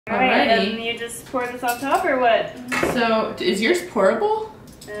Alright, then you just pour this on top or what? So, is yours pourable?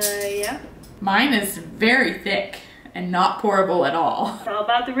 Yeah. Mine is very thick and not pourable at all. It's all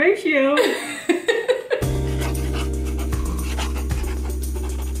about the ratio.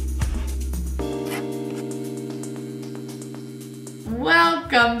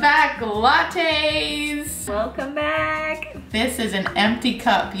 Welcome back, Lattes! Welcome back. This is an empty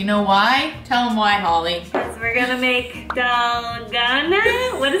cup. You know why? Tell them why, Holly. Because we're gonna make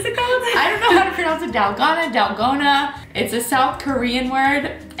Dalgona. What is it called? I don't know how to pronounce it. Dalgona. It's a South Korean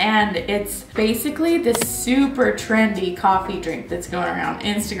word, and it's basically this super trendy coffee drink that's going around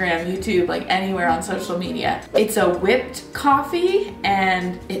Instagram, YouTube, like anywhere on social media. It's a whipped coffee,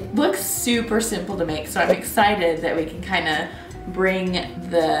 and it looks super simple to make, so I'm excited that we can kind of bring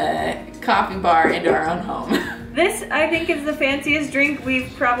the coffee bar into our own home. This, I think, is the fanciest drink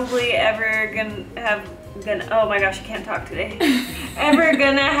we've probably ever oh my gosh, I can't talk today. Ever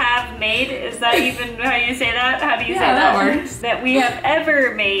gonna have made. Is that even how you say that? How do you say that? That works. That we have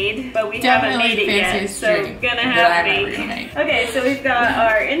ever made, but we haven't made it yet. So gonna have made. Okay, so we've got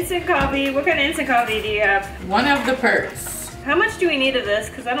our instant coffee. What kind of instant coffee do you have? One of the perks. How much do we need of this?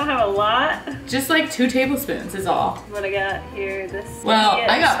 Because I don't have a lot. Just like 2 tablespoons is all. What I got here, this. Well,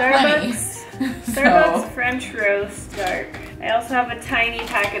 I got plenty. Starbucks French Roast Dark. I also have a tiny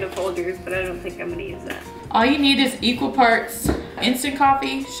packet of Folgers, but I don't think I'm gonna use that. All you need is equal parts instant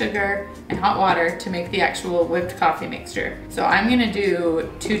coffee, sugar, and hot water to make the actual whipped coffee mixture. So I'm gonna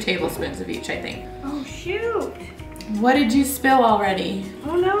do 2 tablespoons of each, I think. Oh shoot. What did you spill already?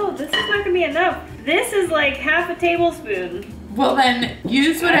 Oh no, this is not gonna be enough. This is like half a tablespoon. Well then,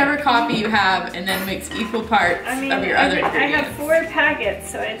 use whatever coffee you have and then mix equal parts of your other ingredients. I have 4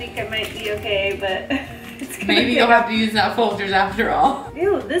 packets, so I think I might be okay, but it's gonna maybe you'll have to use that Folgers after all.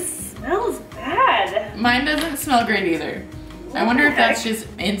 Ew, this smells bad. Mine doesn't smell great either. I wonder if that's just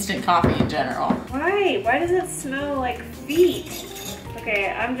instant coffee in general. Why? Why does it smell like feet?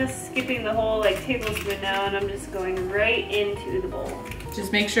 Okay, I'm just skipping the whole like tablespoon now, and I'm just going right into the bowl.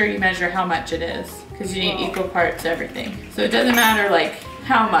 Just make sure you measure how much it is, because you need equal parts everything. So it doesn't matter like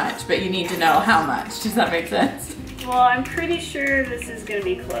how much, but you need to know how much. Does that make sense? Well, I'm pretty sure this is gonna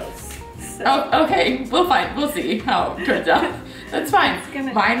be close. So. Oh, okay. We'll see how it turns out. That's fine.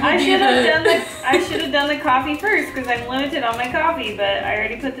 Mine will be I should have done the coffee first because I'm limited on my coffee, but I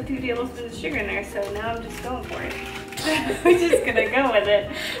already put the 2 tablespoons of sugar in there, so now I'm just going for it. We're just gonna go with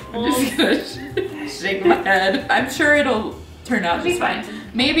it. I'm just gonna shake my head. I'm sure it'll turn out just fine.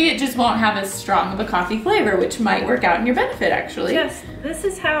 Maybe it just won't have as strong of a coffee flavor, which might work out in your benefit, actually. Yes, this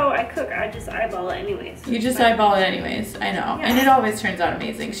is how I cook. I just eyeball it anyways. You just eyeball it anyways, I know. Yeah. And it always turns out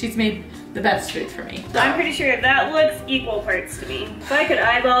amazing. She's made the best food for me. So. I'm pretty sure that looks equal parts to me. If I could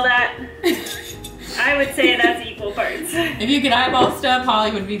eyeball that, I would say that's equal parts. If you could eyeball stuff,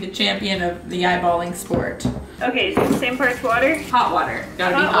 Holly would be the champion of the eyeballing sport. Okay, so same parts water? Hot water.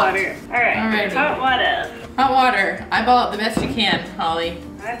 Gotta be hot. Hot water. Alright, hot water. Hot water. Eyeball it the best you can, Holly.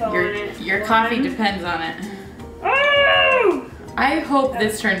 Eyeballing it. Your coffee depends on it. Oh! I hope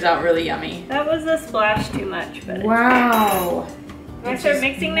this turns out really yummy. That was a splash too much, but wow. Can I start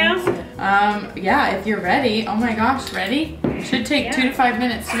mixing now? Yeah, if you're ready. Oh my gosh, ready? It should take 2 to 5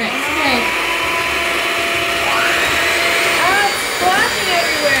 minutes to mix. Okay. Ah, it's splashing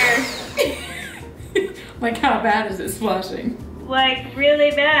everywhere. Like how bad is it splashing? Like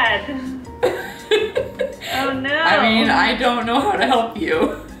really bad. Oh no. I mean, I don't know how to help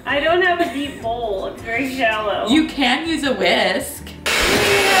you. I don't have a deep bowl. It's very shallow. You can use a whisk. I don't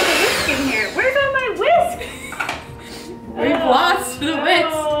even have a whisk in here. Where's all my whisk? We've lost the whisk.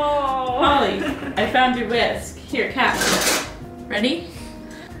 Oh. Holly, I found your whisk. Here, catch. Ready?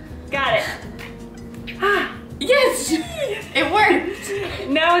 Got it. Yes! It worked!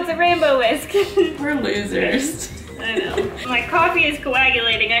 Now it's a rainbow whisk. We're losers. I know. My coffee is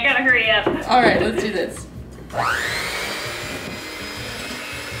coagulating. I gotta hurry up. Alright, let's do this.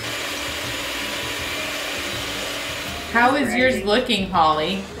 How is yours looking,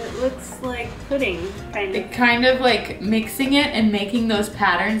 Holly? It looks like pudding, kind of. Kind of like mixing it and making those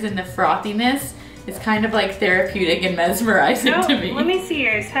patterns and the frothiness is kind of like therapeutic and mesmerizing to me. Let me see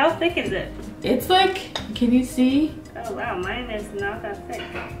yours. How thick is it? It's like, can you see? Oh wow, mine is not that thick.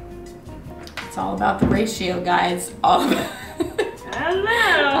 It's all about the ratio, guys. All about I don't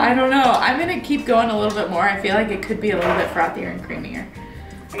know. I don't know. I'm gonna keep going a little bit more. I feel like it could be a little bit frothier and creamier.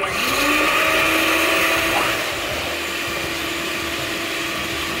 Okay.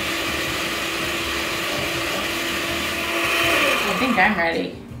 I think I'm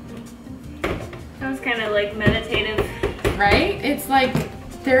ready. Sounds kind of like meditative. Right? It's like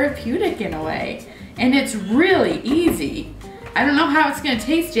therapeutic in a way. And it's really easy. I don't know how it's gonna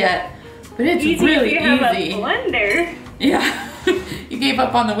taste yet, but it's easy really if you have easy. A blender. Yeah. You gave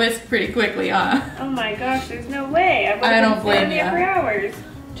up on the whisk pretty quickly, huh? Oh my gosh, there's no way. I don't blame you. For hours.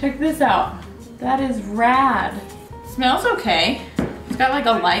 Check this out. That is rad. Smells okay. It's got like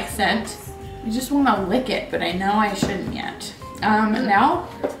a light scent. I just want to lick it, but I know I shouldn't yet. Now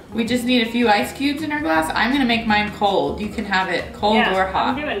we just need a few ice cubes in our glass. I'm gonna make mine cold. You can have it cold or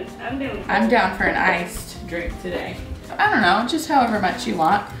hot. I'm doing. I'm down for an iced drink today. I don't know, just however much you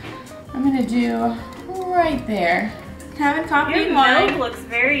want. I'm gonna do right there. Having coffee and wine. Your milk looks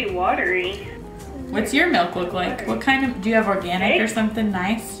very watery. What's your milk look like? What kind of, do you have organic or something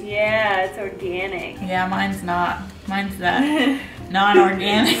nice? Yeah, it's organic. Yeah, mine's not. Mine's that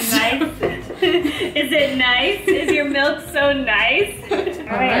non-organic. Nice. Is it nice? Is your milk so nice?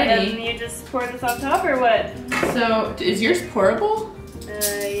 Alright, then you just pour this on top or what? So, is yours pourable?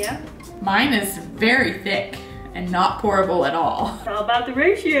 Yeah. Mine is very thick and not pourable at all. It's all about the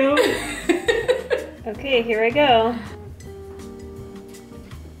ratio. Okay, here I go.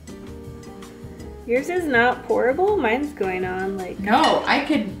 Yours is not pourable? Mine's going on like... No, I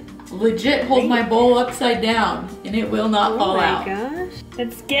could legit hold my bowl upside down and it will not fall out. Oh my gosh.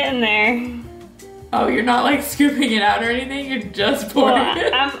 It's getting there. Oh, you're not like scooping it out or anything? You're just pouring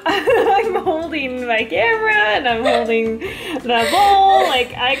it? I'm holding my camera and I'm holding the bowl.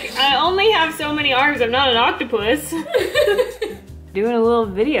 Like, I only have so many arms. I'm not an octopus. Doing a little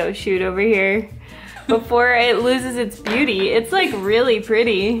video shoot over here before it loses its beauty. It's like really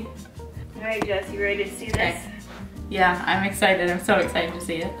pretty. All right, Jess, you ready to see this? Yeah, I'm excited. I'm so excited to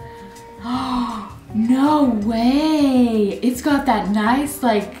see it. Oh, no way. It's got that nice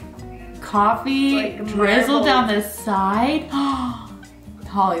like coffee like drizzle down the side.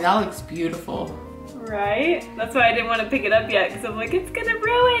 Holly, that looks beautiful. Right? That's why I didn't want to pick it up yet because I'm like, it's gonna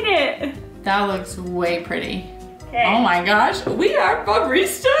ruin it. That looks way pretty. Okay. Oh my gosh, we are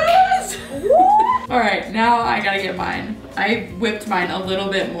baristas! All right, now I gotta get mine. I whipped mine a little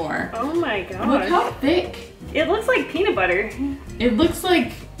bit more. Oh my gosh. Look how thick. It looks like peanut butter. It looks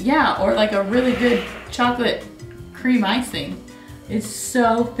like, yeah, or like a really good chocolate cream icing. It's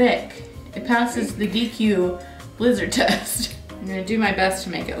so thick. It passes the DQ blizzard test. I'm gonna do my best to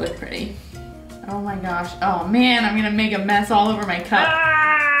make it look pretty. Oh my gosh. Oh man, I'm gonna make a mess all over my cup.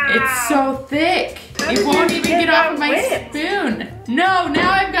 It's so thick. It won't even get off of my spoon. No,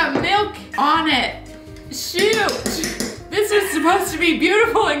 now I've got milk on it. Shoot. This was supposed to be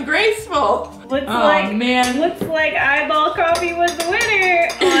beautiful and graceful. Looks like Eyeball Coffee was the winner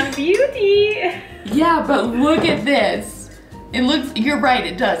on beauty. Yeah, but look at this. It looks, you're right,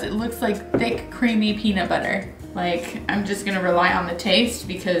 it does. It looks like thick, creamy peanut butter. Like, I'm just gonna rely on the taste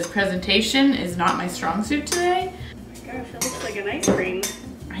because presentation is not my strong suit today. Oh my gosh, that looks like an ice cream.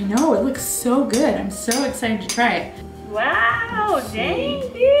 I know, it looks so good. I'm so excited to try it. Wow, dang,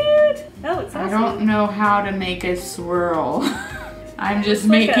 dude. That looks awesome. I don't know how to make a swirl. I'm just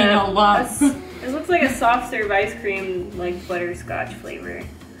making a lump. It looks like a soft serve ice cream, like butterscotch flavor.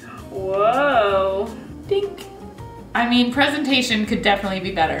 Whoa. Dink. I mean, presentation could definitely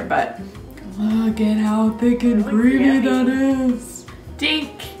be better, but look at how thick and creamy that is.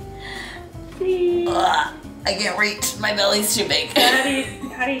 Dink. Ugh, I can't reach. My belly's too big.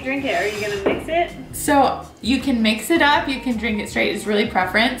 How do you drink it? Are you gonna mix it? So you can mix it up. You can drink it straight. It's really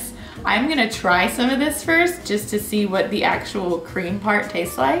preference. I'm gonna try some of this first just to see what the actual cream part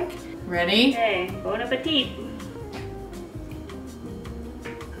tastes like. Ready? Okay, bon appetit.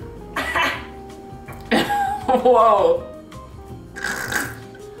 Whoa.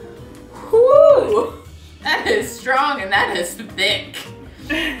 Woo! That is strong and that is thick.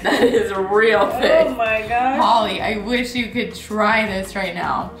 That is real thick. Oh my gosh. Holly, I wish you could try this right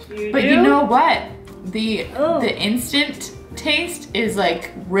now. But you know what? The instant taste is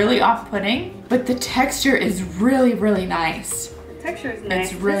like really off-putting, but the texture is really, really nice. The texture is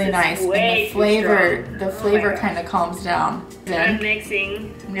nice. It's really nice. And the flavor kind of calms down. I'm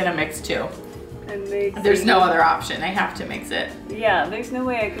mixing. I'm gonna mix too. I'm mixing. There's no other option. I have to mix it. Yeah, there's no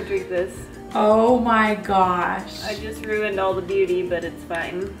way I could drink this. Oh my gosh. I just ruined all the beauty, but it's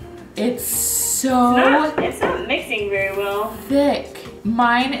fine. It's so it's not mixing very well. Thick.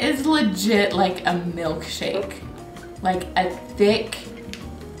 Mine is legit like a milkshake. Like a thick,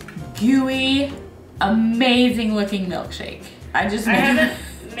 gooey, amazing looking milkshake. I haven't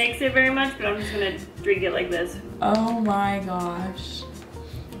mixed it very much, but I'm just gonna drink it like this. Oh my gosh.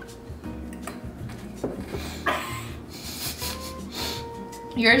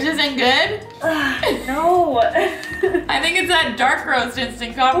 Yours isn't good? No. I think it's that dark roast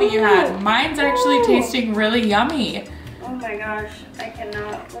instant coffee you had. Mine's actually tasting really yummy. Oh my gosh, I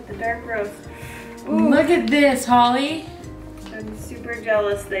cannot with the dark roast. Look at this, Holly. I'm super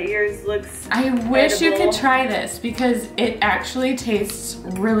jealous that yours looks I wish you edible. could try this because it actually tastes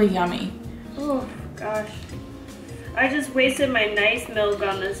really yummy. Oh gosh. I just wasted my nice milk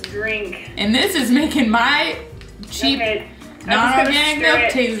on this drink. And this is making my cheap non-organic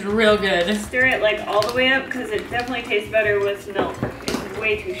milk taste real good. Stir it like all the way up because it definitely tastes better with milk. It's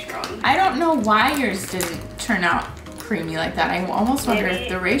way too strong. I don't know why yours didn't turn out creamy like that. I almost wonder if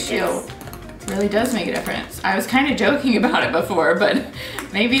the ratio really does make a difference. I was kind of joking about it before, but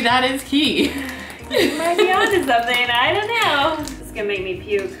maybe that is key. You might be onto something. I don't know. This is gonna make me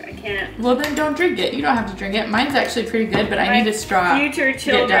puke. I can't. Well, then don't drink it. You don't have to drink it. Mine's actually pretty good, but I need a straw. Future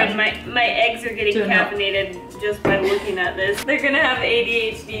children, my eggs are getting caffeinated just by looking at this. They're gonna have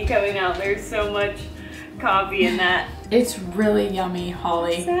ADHD coming out. There's so much coffee in that. It's really yummy,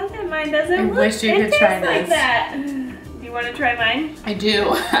 Holly. Sad that mine doesn't I wish you could try this. like that. Do you want to try mine? I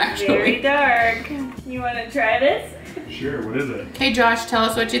do, actually. Very dark. You want to try this? Sure, what is it? Okay, Josh, tell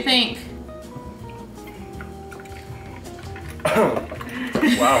us what you think.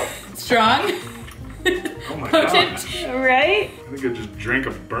 Wow. Strong? Oh my gosh. Right? I think I just drank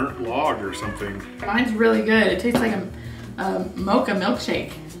a burnt log or something. Mine's really good. It tastes like a mocha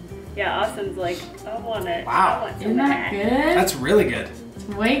milkshake. Yeah, Austin's like, I want it. Wow. I want some Isn't that good? That's really good. It's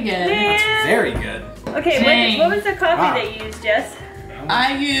way good. That's very good. Okay, what was the coffee Wow. that you used, Jess?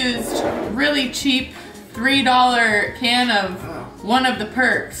 I used really cheap $3 can of one of the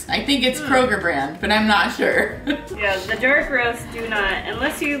perks. I think it's Kroger brand, but I'm not sure. Yeah, the dark roast do not,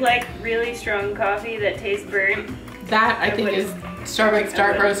 unless you like really strong coffee that tastes burnt. That I think is Starbucks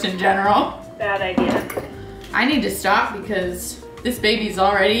dark roast in general. Bad idea. I need to stop because this baby's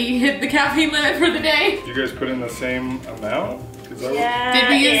already hit the caffeine limit for the day. Did you guys put in the same amount? Is that Yeah. Did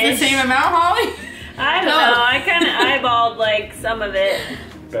we use the same amount, Holly? I don't know. I kind of eyeballed like some of it.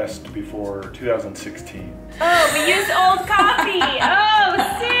 best before 2016? Oh, we used old coffee. Oh,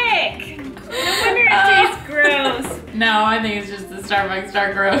 sick. No wonder it tastes gross. No, I think it's just the Starbucks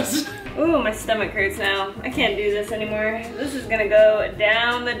dark roast. Ooh, my stomach hurts now. I can't do this anymore. This is gonna go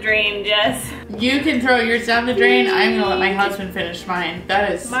down the drain, Jess. You can throw yours down the drain. I'm gonna let my husband finish mine.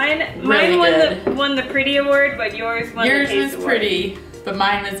 That is Mine really won the pretty award, but yours won Yours the taste was award. pretty, but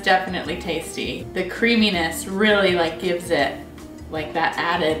mine was definitely tasty. The creaminess really like gives it like that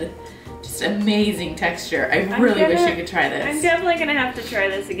added, just amazing texture. I really wish you could try this. I'm definitely gonna have to try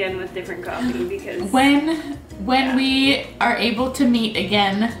this again with different coffee because When we are able to meet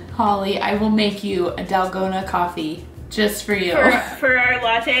again, Holly, I will make you a Dalgona coffee just for you. for our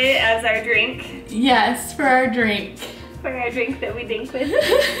latte as our drink. Yes, for our drink. For our drink that we drink with.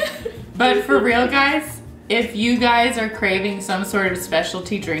 But for real, guys, if you guys are craving some sort of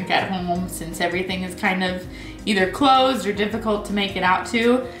specialty drink at home, since everything is kind of either closed or difficult to make it out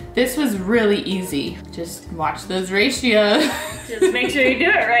to, this was really easy. Just watch those ratios. Just make sure you do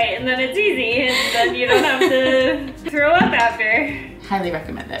it right and then it's easy and then you don't have to throw up after. Highly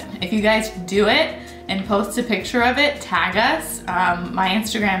recommend it. If you guys do it and post a picture of it, tag us. My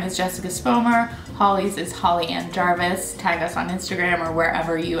Instagram is Jessica Spomer. Holly's is Holly Ann Jarvis. Tag us on Instagram or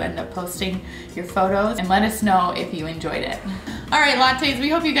wherever you end up posting your photos and let us know if you enjoyed it. All right, Lattes, we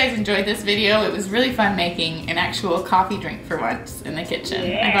hope you guys enjoyed this video. It was really fun making an actual coffee drink for once in the kitchen.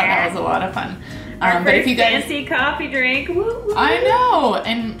 Yeah. I thought that was a lot of fun. Our But if you guys, fancy coffee drink. Woo, woo. I know,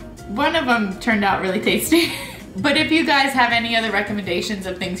 and one of them turned out really tasty. But if you guys have any other recommendations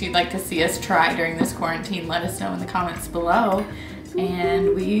of things you'd like to see us try during this quarantine, let us know in the comments below.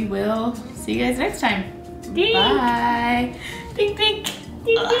 And we will see you guys next time. Ding. Bye. Ding, ding.